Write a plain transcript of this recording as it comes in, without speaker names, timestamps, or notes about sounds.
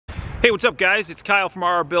Hey, what's up guys? It's Kyle from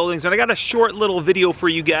RR Buildings, and I got a short little video for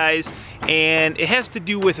you guys, and it has to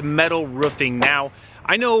do with metal roofing. Now,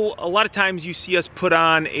 I know a lot of times you see us put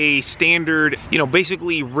on a standard,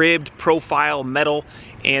 basically ribbed profile metal,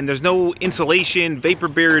 and there's no insulation, vapor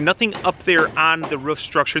barrier, nothing up there on the roof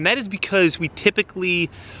structure, and that is because we typically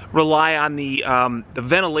rely on the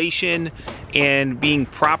ventilation and being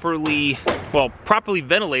properly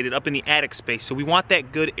ventilated up in the attic space. So we want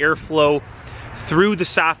that good airflow through the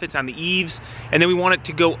soffits on the eaves, and then we want it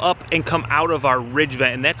to go up and come out of our ridge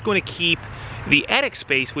vent, and that's going to keep the attic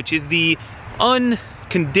space, which is the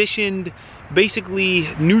unconditioned, basically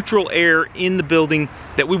neutral air in the building,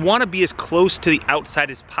 that we want to be as close to the outside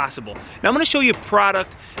as possible. Now I'm going to show you a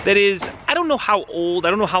product that is, I don't know how old, I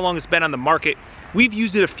don't know how long it's been on the market. We've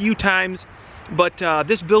used it a few times, but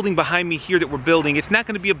this building behind me here that we're building, it's not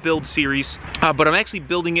going to be a build series, but I'm actually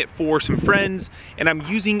building it for some friends, and I'm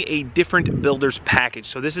using a different builder's package.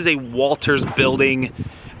 So this is a Walters building,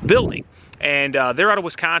 and they're out of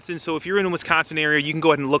Wisconsin, so if you're in the Wisconsin area, you can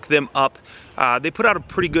go ahead and look them up. They put out a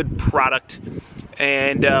pretty good product,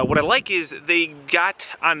 and what I like is they got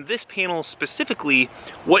on this panel specifically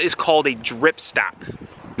what is called a drip stop.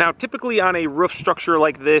 Now typically on a roof structure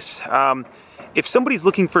like this, if somebody's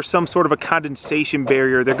looking for some sort of a condensation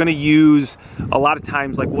barrier, they're going to use a lot of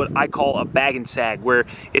times like what I call a bag and sag, where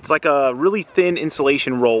it's like a really thin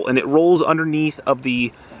insulation roll, and it rolls underneath of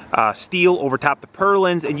the steel over top the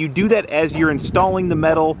purlins, and you do that as you're installing the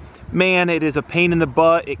metal. Man, it is a pain in the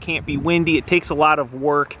butt. It can't be windy. It takes a lot of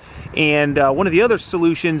work. And one of the other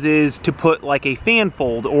solutions is to put like a fan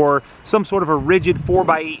fold or some sort of a rigid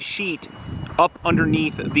 4x8 sheet up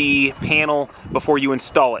underneath the panel before you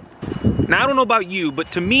install it. Now, I don't know about you, but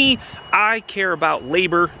to me, I care about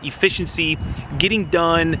labor, efficiency, getting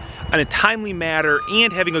done in a timely manner,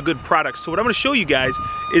 and having a good product. So what I'm going to show you guys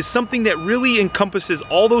is something that really encompasses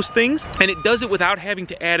all those things, and it does it without having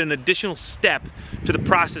to add an additional step to the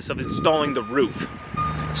process of installing the roof.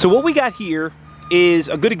 So what we got here is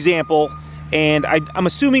a good example, and I'm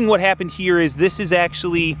assuming what happened here is this is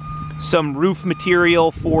actually some roof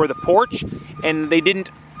material for the porch, and they didn't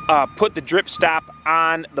put the drip stop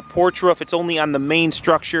on the porch roof. It's only on the main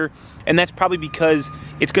structure, and that's probably because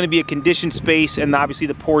it's going to be a conditioned space, and obviously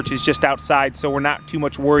the porch is just outside, so we're not too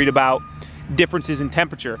much worried about differences in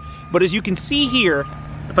temperature. But as you can see here,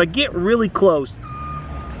 if I get really close,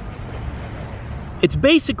 it's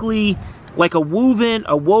basically like a woven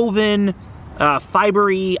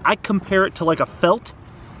fibery. I compare it to like a felt,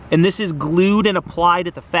 and this is glued and applied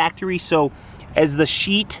at the factory, so as the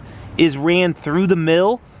sheet is ran through the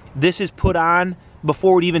mill, this is put on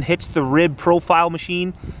before it even hits the rib profile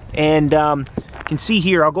machine. And you can see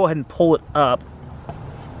here, I'll go ahead and pull it up.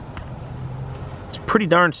 It's pretty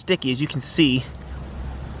darn sticky, as you can see.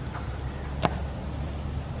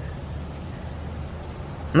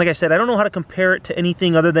 And like I said, I don't know how to compare it to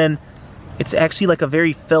anything other than it's actually like a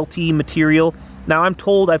very felty material. Now I'm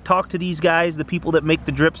told, I've talked to these guys, the people that make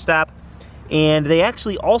the drip stop, and they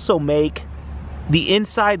actually also make the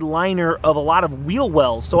inside liner of a lot of wheel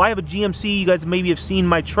wells. So I have a GMC, you guys maybe have seen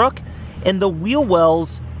my truck, and the wheel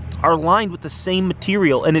wells are lined with the same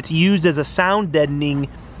material, and it's used as a sound deadening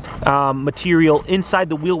material inside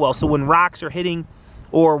the wheel well. So when rocks are hitting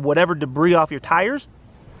or whatever debris off your tires,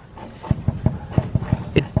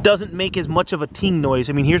 it doesn't make as much of a ting noise.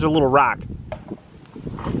 I mean, here's a little rock.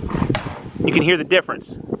 You can hear the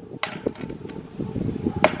difference.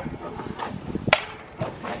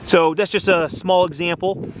 So that's just a small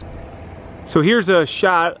example. So here's a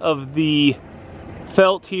shot of the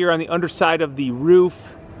felt here on the underside of the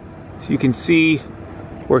roof. So you can see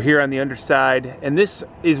we're here on the underside, and this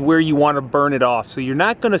is where you want to burn it off. So you're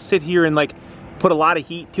not going to sit here and like put a lot of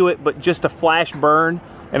heat to it, but just a flash burn.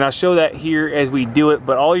 And I'll show that here as we do it,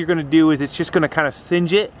 but all you're going to do is it's just going to kind of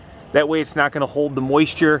singe it. That way it's not going to hold the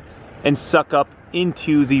moisture and suck up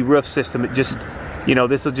into the roof system. It just,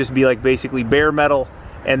 this will just be like basically bare metal.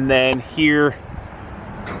 And then here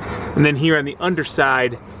on the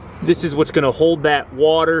underside, this is what's going to hold that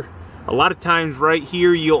water. A lot of times right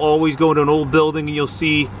here, you'll always go into an old building and you'll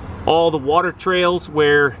see all the water trails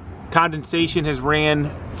where condensation has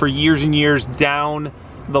ran for years and years down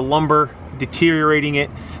the lumber, deteriorating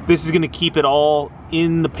it. This is going to keep it all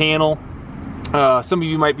in the panel. Some of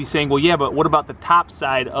you might be saying, well, yeah, but what about the top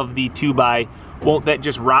side of the 2x? Won't that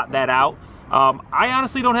just rot that out? I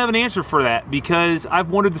honestly don't have an answer for that, because I've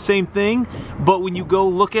wondered the same thing, but when you go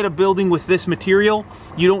look at a building with this material,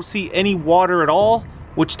 you don't see any water at all,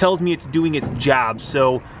 which tells me it's doing its job.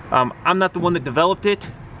 So I'm not the one that developed it.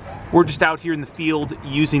 We're just out here in the field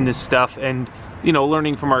using this stuff and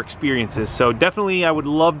learning from our experiences. So definitely I would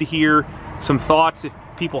love to hear some thoughts if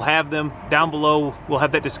people have them. Down below, we'll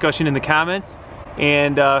have that discussion in the comments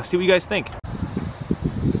and see what you guys think.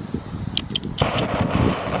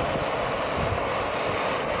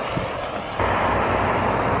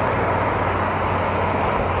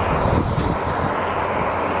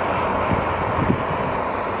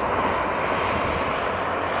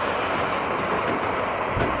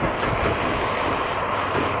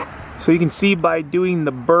 So you can see by doing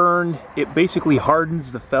the burn, it basically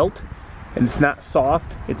hardens the felt, and it's not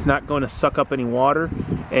soft. It's not going to suck up any water,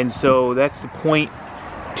 and so that's the point,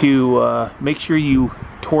 to make sure you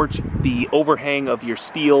torch the overhang of your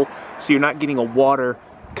steel so you're not getting a water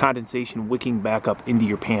condensation wicking back up into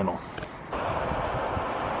your panel.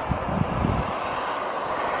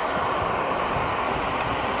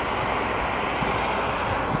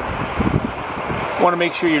 You want to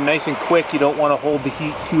make sure you're nice and quick. You don't want to hold the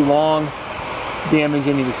heat too long, damage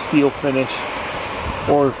any of the steel finish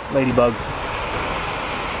or ladybugs.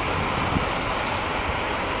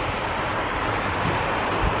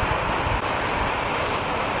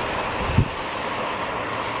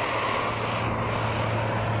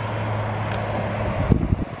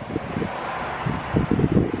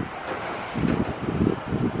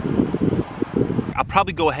 I'll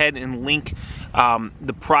probably go ahead and link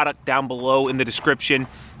the product down below in the description,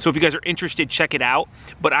 so if you guys are interested, check it out.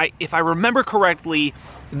 But if I remember correctly,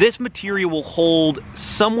 this material will hold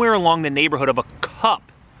somewhere along the neighborhood of a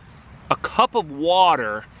cup of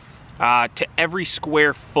water to every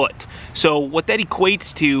square foot. So what that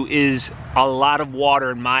equates to is a lot of water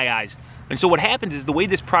in my eyes. And so what happens is, the way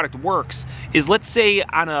this product works is, let's say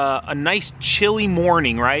on a nice chilly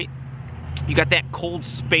morning, right? You got that cold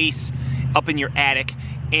space up in your attic,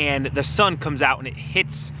 and the sun comes out and it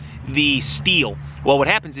hits the steel. Well, what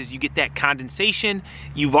happens is you get that condensation.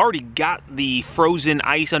 You've already got the frozen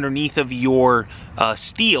ice underneath of your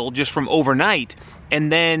steel just from overnight, and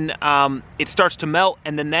then it starts to melt,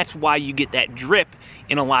 and then that's why you get that drip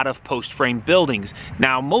in a lot of post-frame buildings.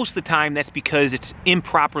 Now, most of the time that's because it's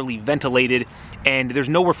improperly ventilated and there's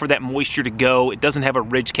nowhere for that moisture to go. It doesn't have a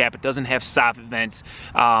ridge cap, it doesn't have soffit vents.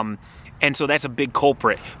 And so that's a big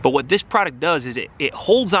culprit. But what this product does is it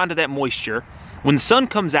holds onto that moisture. When the sun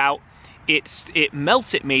comes out, it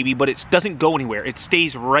melts it maybe, but it doesn't go anywhere. It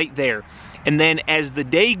stays right there. And then as the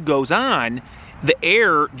day goes on, the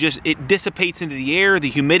air it dissipates into the air, the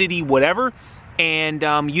humidity, whatever, and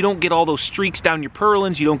you don't get all those streaks down your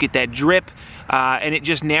purlins, you don't get that drip, and it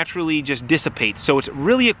just naturally just dissipates. So it's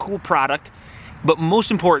really a cool product, but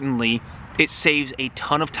most importantly, it saves a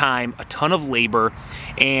ton of time, a ton of labor,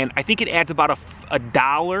 and I think it adds about a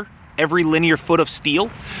 $1 every linear foot of steel.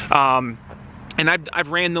 And I've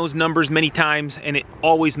ran those numbers many times, and it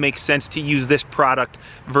always makes sense to use this product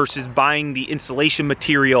versus buying the insulation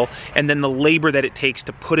material and then the labor that it takes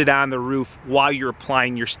to put it on the roof while you're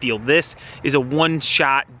applying your steel. This is a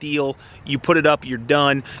one-shot deal. You put it up, you're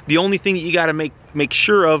done. The only thing that you gotta make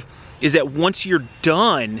sure of is that once you're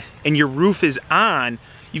done and your roof is on,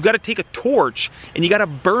 you've got to take a torch and you got to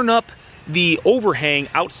burn up the overhang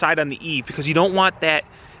outside on the eave, because you don't want that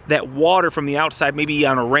water from the outside, maybe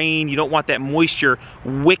on a rain, you don't want that moisture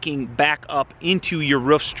wicking back up into your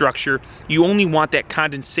roof structure. You only want that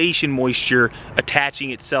condensation moisture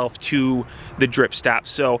attaching itself to the drip stop.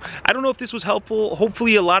 So I don't know if this was helpful.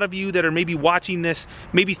 Hopefully a lot of you that are maybe watching this,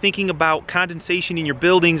 maybe thinking about condensation in your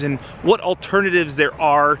buildings and what alternatives there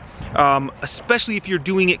are, especially if you're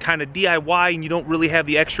doing it kind of DIY and you don't really have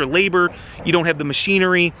the extra labor, you don't have the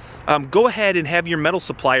machinery. Go ahead and have your metal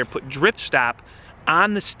supplier put drip stop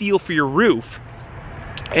on the steel for your roof,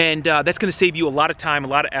 and that's going to save you a lot of time, a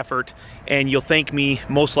lot of effort, and you'll thank me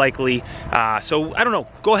most likely. So I don't know,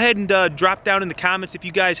 go ahead and drop down in the comments if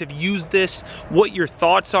you guys have used this, what your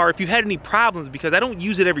thoughts are, if you've had any problems, because I don't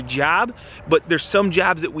use it every job, but there's some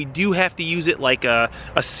jobs that we do have to use it, like a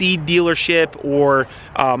seed dealership, or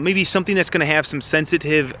maybe something that's going to have some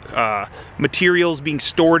sensitive materials being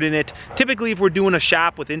stored in it. Typically if we're doing a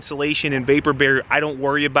shop with insulation and vapor barrier, I don't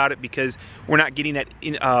worry about it because we're not getting that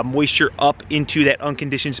moisture up into that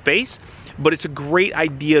unconditioned space. But it's a great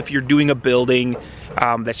idea if you're doing a building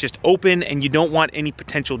that's just open and you don't want any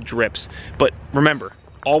potential drips. But remember,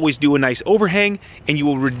 always do a nice overhang and you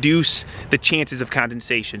will reduce the chances of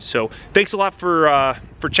condensation. So thanks a lot for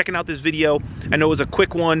checking out this video. I know it was a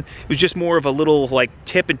quick one. It was just more of a little like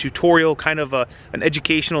tip and tutorial, kind of an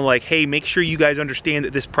educational, like, hey, make sure you guys understand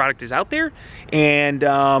that this product is out there. And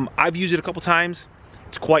I've used it a couple times.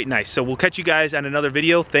 It's quite nice. So we'll catch you guys on another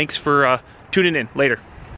video. Thanks for tuning in. Later.